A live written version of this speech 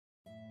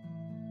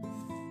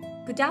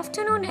Good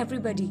afternoon,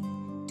 everybody.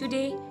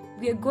 Today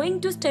we are going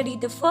to study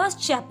the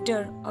first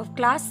chapter of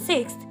class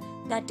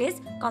 6th, that is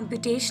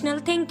computational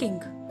thinking.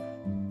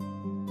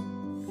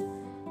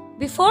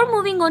 Before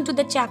moving on to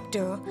the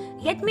chapter,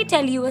 let me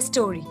tell you a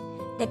story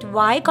that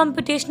why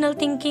computational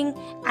thinking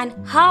and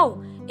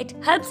how it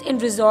helps in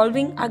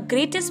resolving our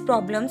greatest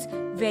problems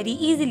very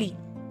easily,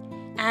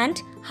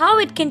 and how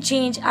it can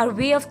change our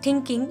way of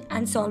thinking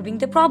and solving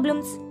the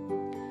problems.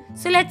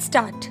 So let's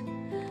start.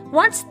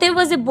 Once there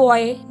was a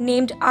boy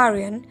named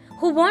Aryan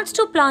who wants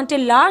to plant a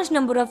large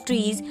number of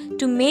trees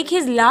to make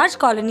his large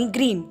colony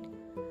green.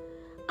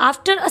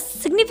 After a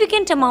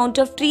significant amount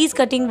of trees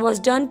cutting was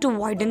done to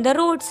widen the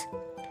roads,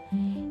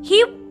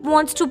 he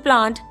wants to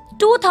plant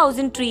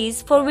 2000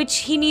 trees for which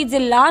he needs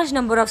a large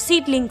number of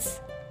seedlings.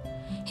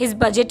 His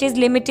budget is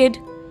limited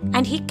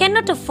and he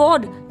cannot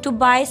afford to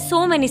buy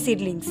so many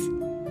seedlings.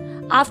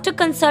 After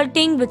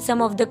consulting with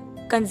some of the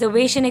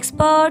conservation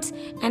experts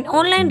and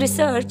online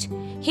research,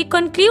 he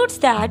concludes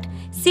that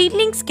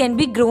seedlings can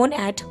be grown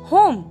at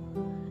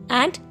home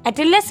and at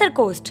a lesser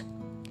cost.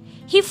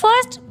 He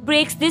first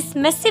breaks this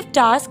massive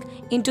task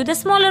into the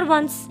smaller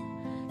ones,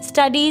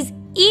 studies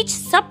each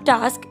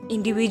subtask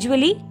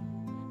individually,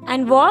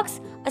 and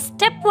works a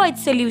stepwise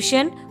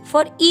solution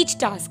for each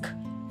task.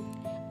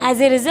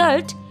 As a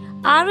result,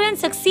 Aryan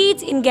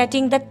succeeds in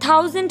getting the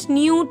 1000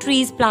 new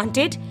trees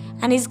planted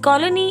and his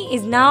colony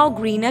is now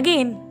green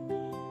again.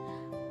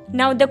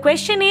 Now the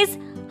question is,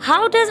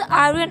 how does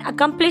Aryan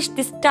accomplish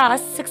this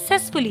task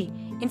successfully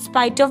in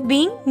spite of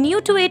being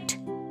new to it?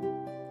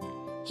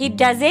 He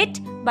does it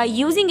by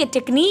using a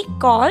technique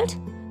called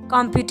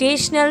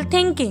computational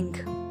thinking.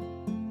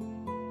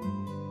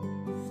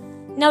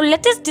 Now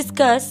let us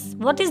discuss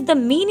what is the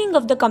meaning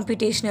of the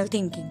computational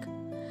thinking.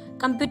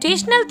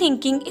 Computational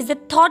thinking is a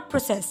thought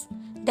process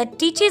that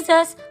teaches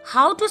us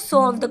how to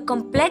solve the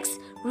complex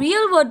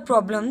real-world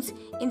problems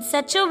in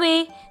such a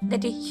way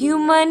that a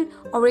human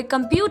or a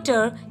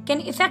computer can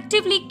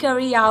effectively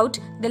carry out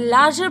the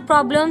larger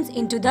problems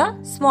into the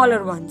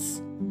smaller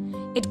ones.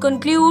 It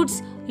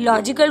concludes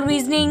logical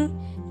reasoning,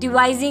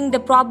 devising the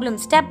problem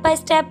step by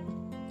step,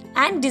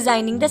 and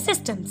designing the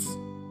systems.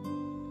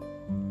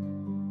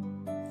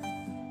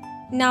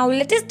 Now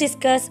let us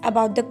discuss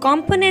about the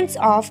components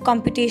of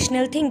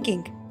computational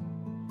thinking.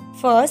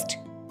 First,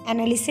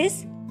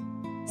 analysis.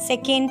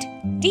 Second,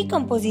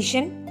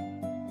 decomposition.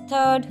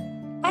 Third,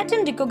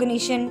 pattern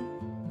recognition.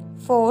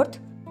 Fourth,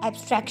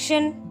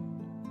 abstraction.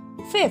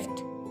 Fifth,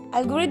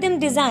 algorithm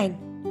design.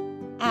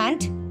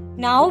 And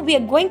now we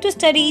are going to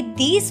study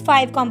these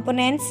 5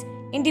 components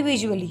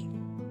individually.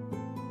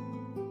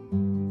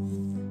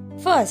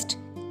 First,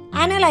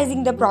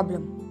 analyzing the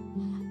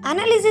problem.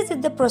 Analysis is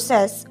the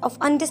process of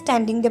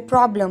understanding the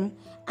problem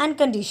and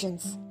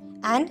conditions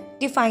and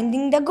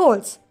defining the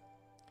goals.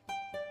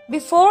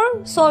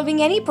 Before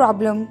solving any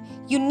problem,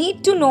 you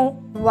need to know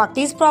what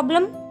is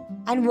problem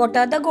and what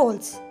are the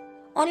goals.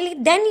 Only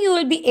then you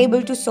will be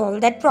able to solve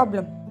that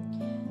problem.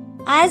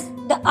 As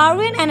the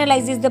Aryan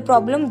analyzes the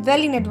problem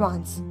well in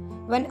advance,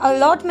 when a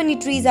lot many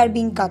trees are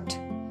being cut,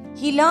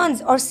 he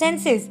learns or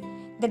senses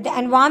that the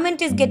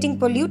environment is getting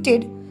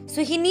polluted,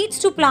 so he needs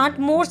to plant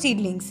more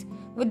seedlings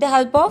with the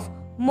help of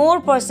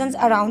more persons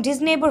around his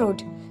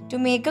neighborhood to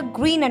make a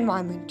green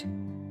environment.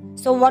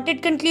 So what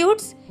it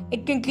concludes?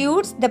 It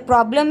concludes the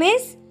problem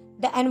is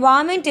the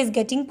environment is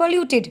getting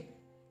polluted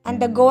and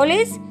the goal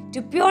is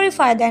to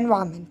purify the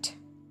environment.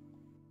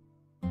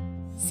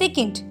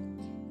 Second,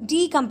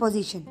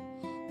 decomposition.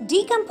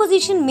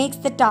 Decomposition makes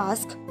the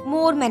task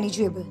more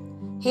manageable.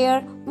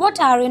 Here, what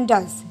Aryan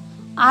does?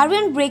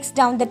 Aryan breaks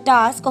down the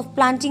task of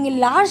planting a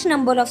large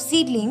number of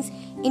seedlings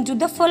into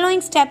the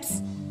following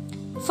steps.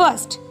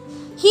 First,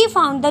 he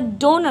found the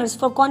donors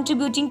for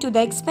contributing to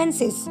the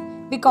expenses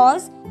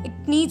because it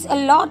needs a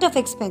lot of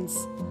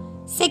expense.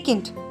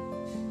 Second,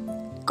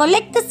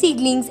 collect the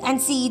seedlings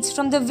and seeds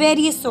from the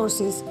various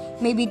sources,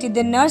 maybe to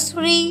the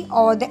nursery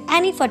or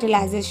any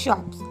fertilizer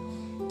shops.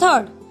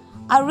 Third,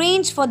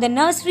 arrange for the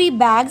nursery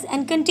bags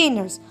and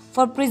containers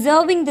for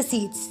preserving the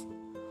seeds.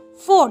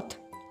 Fourth,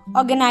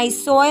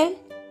 organize soil,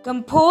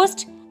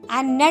 compost,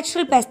 and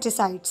natural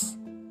pesticides.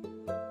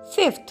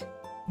 Fifth,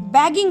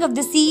 bagging of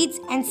the seeds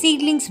and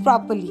seedlings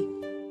properly.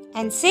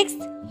 And sixth,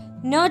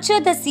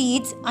 nurture the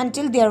seeds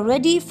until they are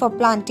ready for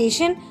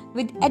plantation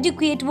with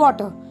adequate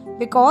water,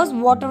 because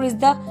water is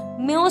the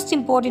most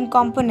important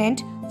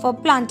component for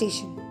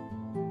plantation.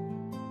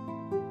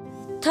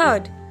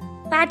 Third,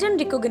 pattern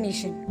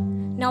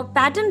recognition. Now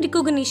pattern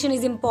recognition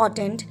is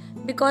important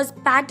because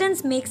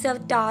patterns makes our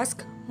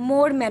task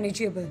more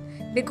manageable,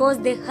 because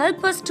they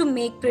help us to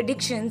make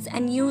predictions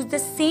and use the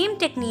same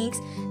techniques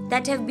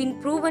that have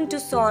been proven to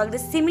solve the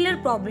similar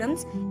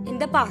problems in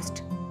the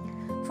past.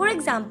 For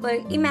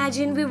example,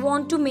 imagine we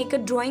want to make a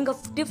drawing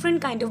of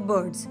different kind of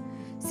birds.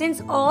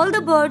 Since all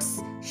the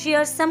birds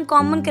share some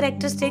common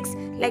characteristics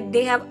like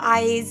they have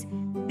eyes,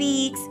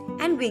 beaks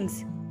and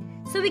wings.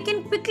 So we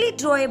can quickly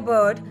draw a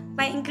bird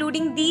by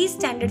including these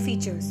standard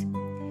features.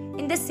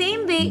 In the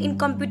same way, in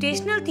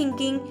computational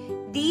thinking,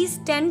 these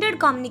standard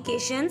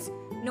communications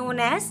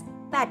known as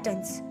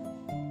patterns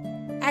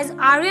as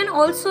Aryan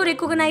also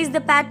recognized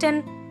the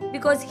pattern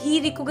because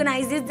he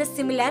recognizes the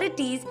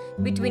similarities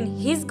between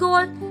his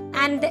goal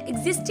and the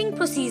existing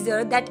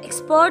procedure that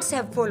experts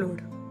have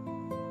followed.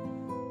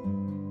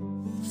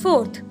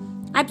 Fourth,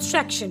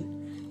 abstraction.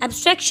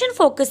 Abstraction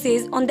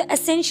focuses on the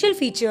essential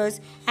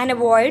features and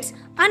avoids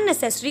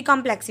unnecessary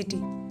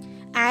complexity.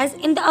 As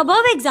in the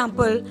above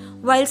example,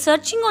 while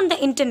searching on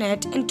the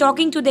internet and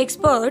talking to the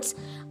experts,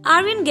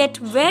 Aryan gets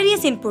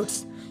various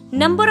inputs,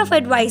 number of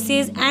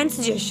advices and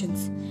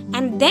suggestions,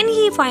 and then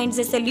he finds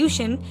a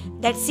solution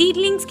that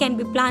seedlings can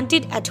be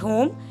planted at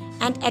home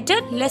and at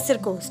a lesser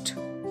cost.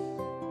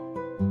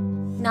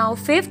 Now,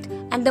 fifth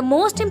and the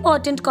most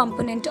important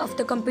component of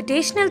the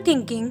computational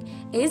thinking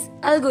is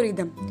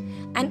algorithm.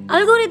 An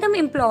algorithm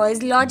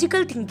employs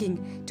logical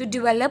thinking to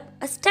develop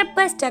a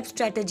step-by-step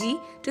strategy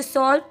to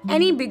solve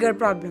any bigger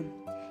problem.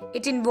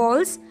 It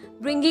involves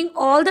bringing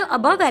all the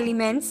above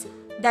elements,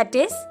 that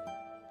is,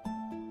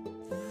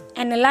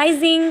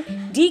 analyzing,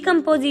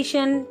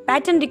 decomposition,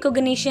 pattern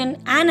recognition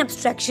and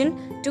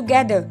abstraction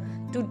together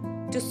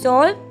to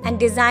solve and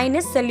design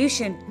a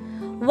solution.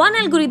 One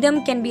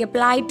algorithm can be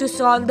applied to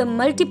solve the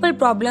multiple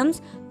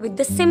problems with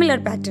the similar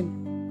pattern.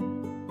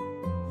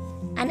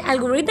 An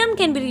algorithm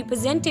can be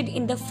represented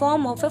in the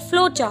form of a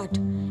flowchart,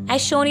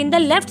 as shown in the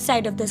left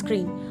side of the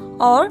screen,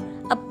 or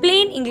a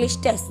plain English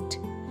test.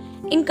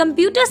 In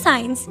computer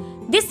science,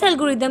 this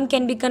algorithm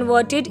can be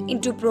converted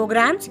into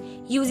programs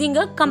using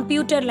a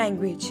computer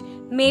language.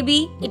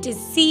 Maybe it is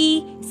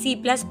C, C++,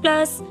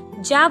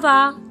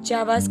 Java,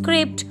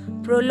 JavaScript,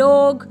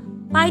 Prolog,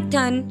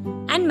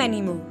 Python, and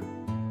many more.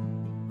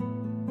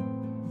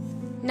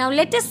 Now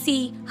let us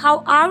see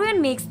how Aryan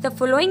makes the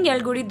following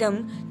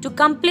algorithm to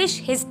accomplish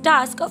his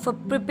task of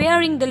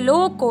preparing the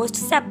low-cost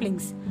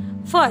saplings.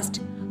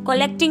 First,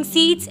 collecting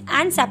seeds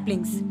and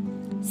saplings.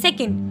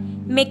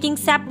 Second, making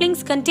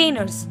saplings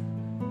containers.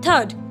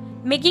 Third,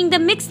 making the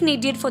mix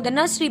needed for the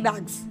nursery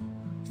bags.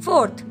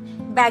 Fourth,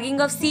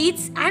 bagging of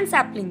seeds and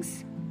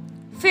saplings.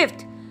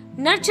 Fifth,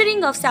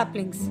 nurturing of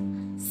saplings.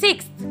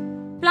 Sixth,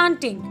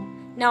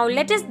 planting. Now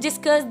let us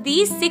discuss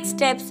these 6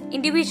 steps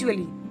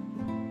individually.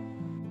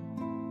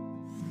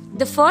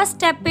 The first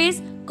step is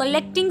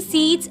collecting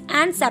seeds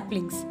and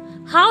saplings.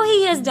 How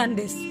he has done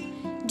this?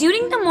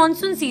 During the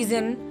monsoon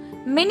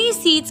season, many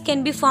seeds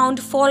can be found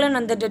fallen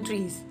under the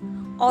trees.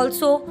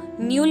 Also,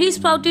 newly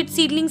sprouted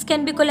seedlings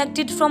can be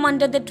collected from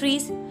under the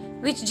trees,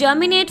 which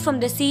germinate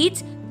from the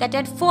seeds that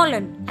had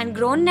fallen and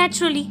grown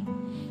naturally.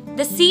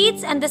 The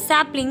seeds and the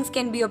saplings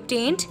can be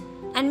obtained,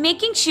 and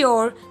making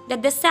sure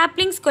that the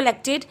saplings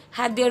collected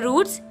have their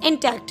roots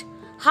intact.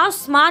 How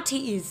smart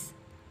he is!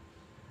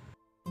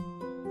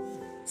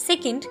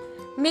 Second,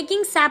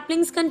 making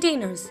saplings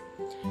containers.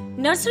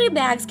 Nursery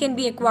bags can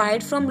be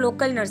acquired from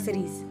local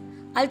nurseries.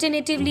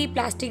 Alternatively,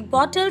 plastic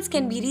bottles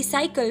can be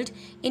recycled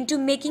into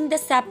making the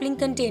sapling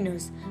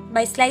containers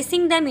by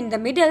slicing them in the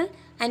middle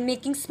and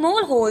making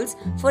small holes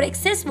for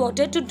excess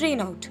water to drain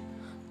out.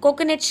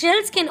 Coconut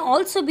shells can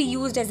also be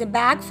used as a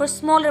bag for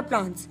smaller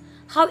plants.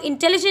 How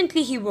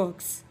intelligently he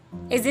works,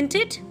 isn't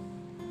it?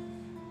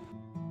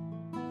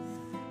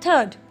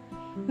 Third,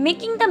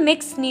 making the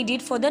mix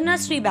needed for the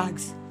nursery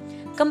bags.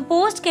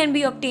 Compost can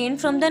be obtained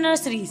from the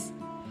nurseries.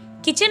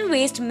 Kitchen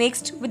waste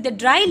mixed with the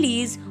dry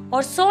leaves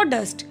or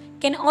sawdust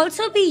can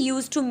also be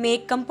used to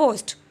make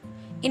compost.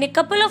 In a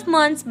couple of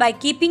months, by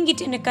keeping it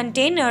in a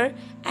container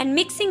and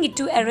mixing it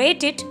to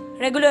aerate it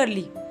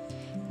regularly.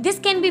 This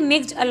can be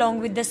mixed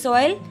along with the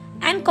soil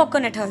and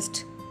coconut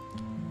husk,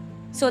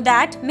 so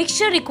that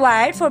mixture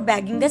required for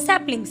bagging the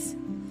saplings.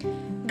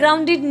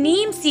 Grounded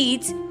neem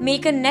seeds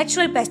make a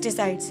natural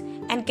pesticides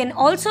and can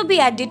also be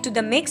added to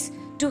the mix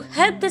to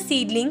help the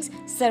seedlings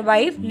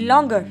survive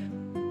longer.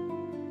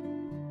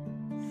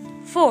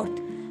 Fourth,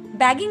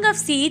 bagging of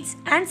seeds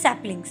and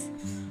saplings.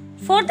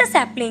 For the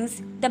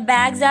saplings, the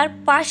bags are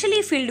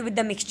partially filled with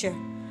the mixture.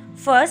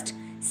 First,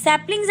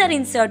 saplings are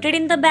inserted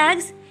in the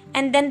bags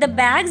and then the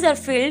bags are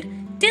filled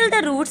till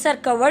the roots are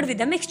covered with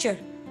the mixture.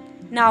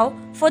 Now,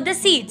 for the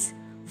seeds,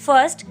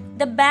 first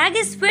the bag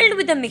is filled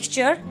with the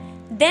mixture,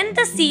 then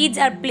the seeds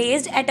are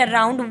placed at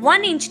around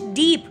 1 inch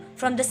deep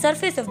from the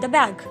surface of the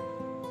bag.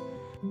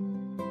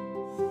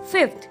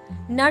 Fifth,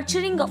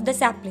 nurturing of the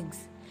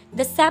saplings.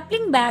 The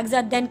sapling bags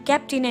are then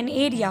kept in an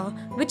area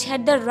which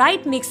had the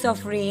right mix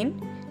of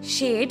rain,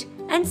 shade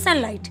and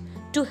sunlight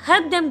to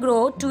help them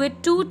grow to a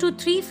 2 to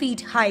 3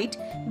 feet height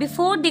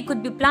before they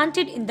could be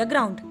planted in the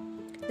ground.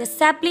 The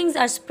saplings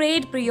are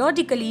sprayed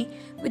periodically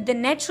with the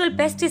natural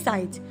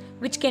pesticides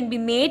which can be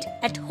made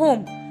at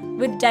home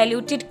with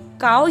diluted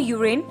cow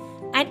urine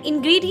and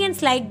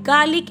ingredients like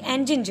garlic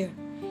and ginger.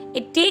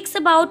 It takes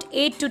about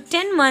 8 to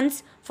 10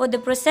 months for the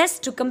process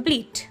to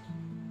complete.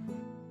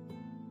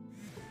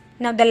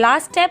 Now the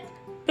last step,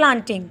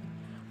 planting.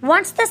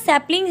 Once the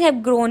saplings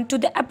have grown to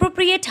the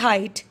appropriate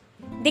height,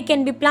 they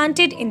can be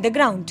planted in the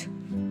ground.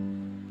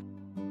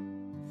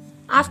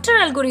 After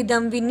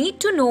algorithm, we need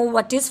to know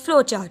what is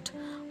flowchart.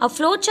 A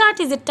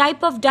flowchart is a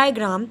type of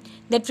diagram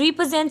that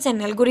represents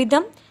an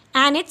algorithm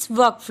and its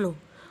workflow.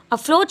 A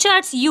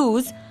flowcharts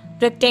use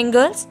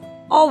rectangles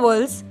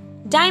ovals,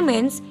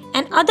 diamonds,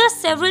 and other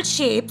several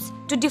shapes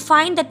to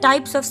define the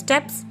types of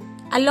steps,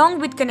 along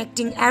with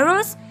connecting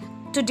arrows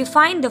to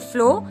define the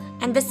flow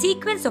and the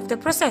sequence of the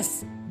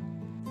process.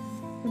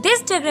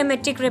 This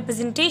diagrammatic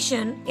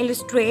representation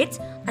illustrates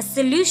a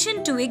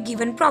solution to a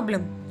given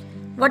problem.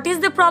 What is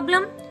the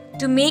problem?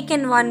 To make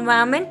an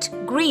environment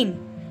green.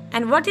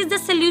 And what is the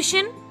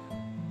solution?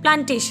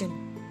 Plantation.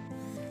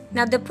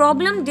 Now the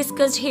problem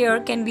discussed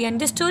here can be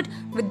understood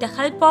with the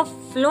help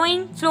of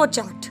flowing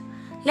flowchart.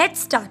 Let's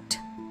start.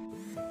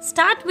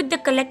 Start with the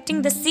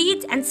collecting the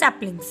seeds and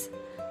saplings.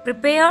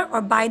 Prepare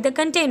or buy the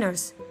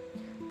containers.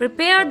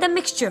 Prepare the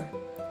mixture.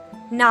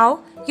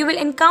 Now you will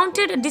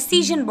encounter a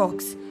decision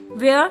box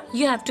where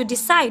you have to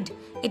decide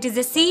it is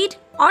a seed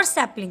or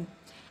sapling.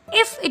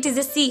 If it is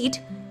a seed,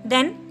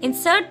 then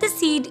insert the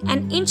seed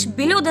an inch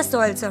below the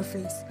soil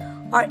surface.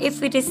 Or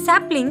if it is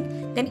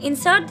sapling, then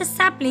insert the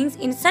saplings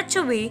in such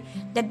a way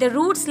that the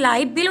roots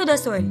lie below the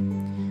soil.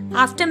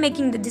 After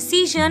making the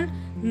decision,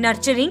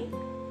 nurturing,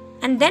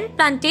 and then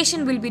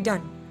plantation will be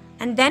done.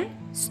 And then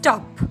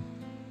stop.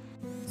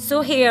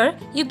 So here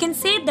you can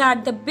say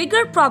that the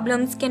bigger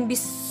problems can be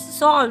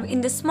solved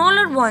in the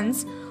smaller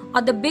ones,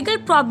 or the bigger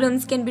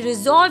problems can be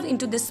resolved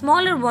into the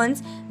smaller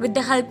ones with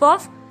the help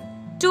of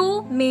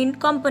two main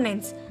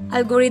components,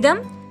 algorithm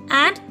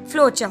and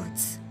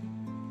flowcharts.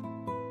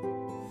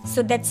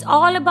 So that's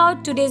all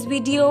about today's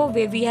video,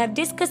 where we have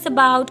discussed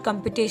about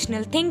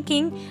computational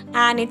thinking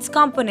and its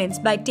components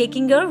by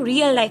taking a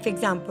real life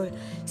example.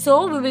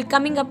 So we will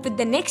coming up with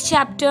the next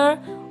chapter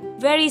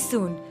very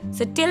soon.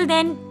 So till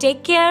then,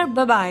 take care.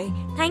 Bye bye.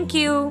 Thank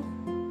you.